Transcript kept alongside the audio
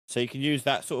So you can use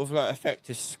that sort of like effect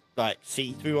to like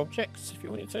see through objects if you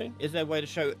wanted to. Is there a way to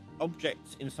show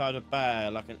objects inside a bar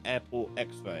like an airport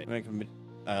X-ray? Make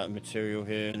a material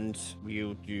here, and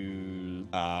we'll do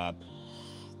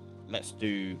let's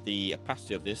do the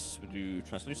opacity of this. We'll do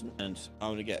translucent, and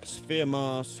I'm gonna get a sphere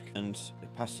mask, and the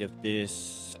opacity of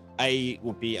this A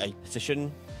will be a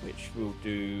position, which we'll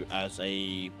do as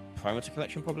a parameter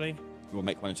collection probably. We'll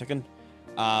make one in a second.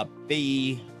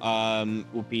 B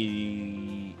will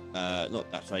be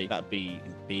not that way. That'd be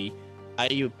in B.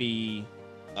 A would be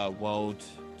world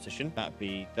position. That'd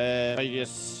be there.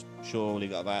 Radius, sure, we'll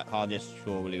leave it like that. Hardness,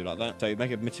 sure, we'll leave it like that. So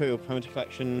make a material parameter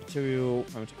collection. Material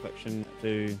parameter collection.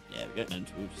 Do yeah, we go. And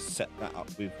we'll just set that up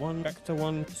with one vector,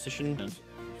 one position, and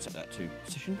set that to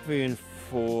position 3 and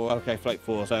 4. Okay, float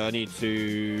 4. So I need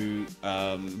to do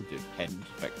end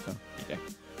vector. Okay.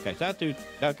 Okay, so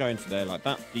that'll go into there like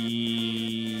that.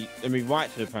 Then we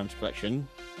write to the parameter collection,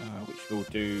 which we'll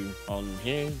do on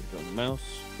here. We've got on the mouse.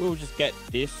 We'll just get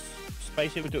this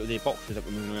space here. We'll do it with the boxes that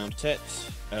we're moving around. Set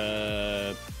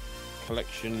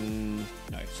collection.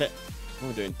 No, set.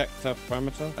 We're doing vector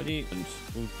parameter ID, and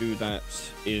we'll do that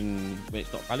in when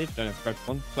it's not valid. Don't have to go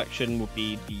for one. Collection will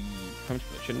be the parameter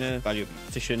collection there. Value of the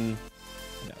position.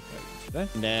 There.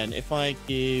 And then if I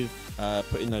give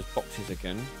put in those boxes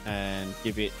again and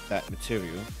give it that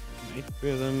material, make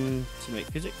 3 of them to make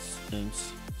physics, and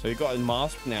so you've got a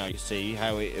mask now. You see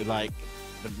how it like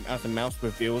as the mouse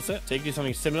reveals it. So you can do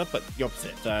something similar but the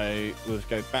opposite. So we'll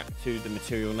go back to the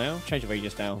material now, change the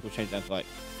radius down. We'll change it down to like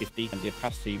 50, and the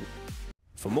opacity.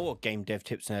 For more game dev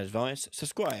tips and advice,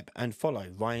 subscribe and follow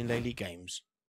Ryan Laley Games.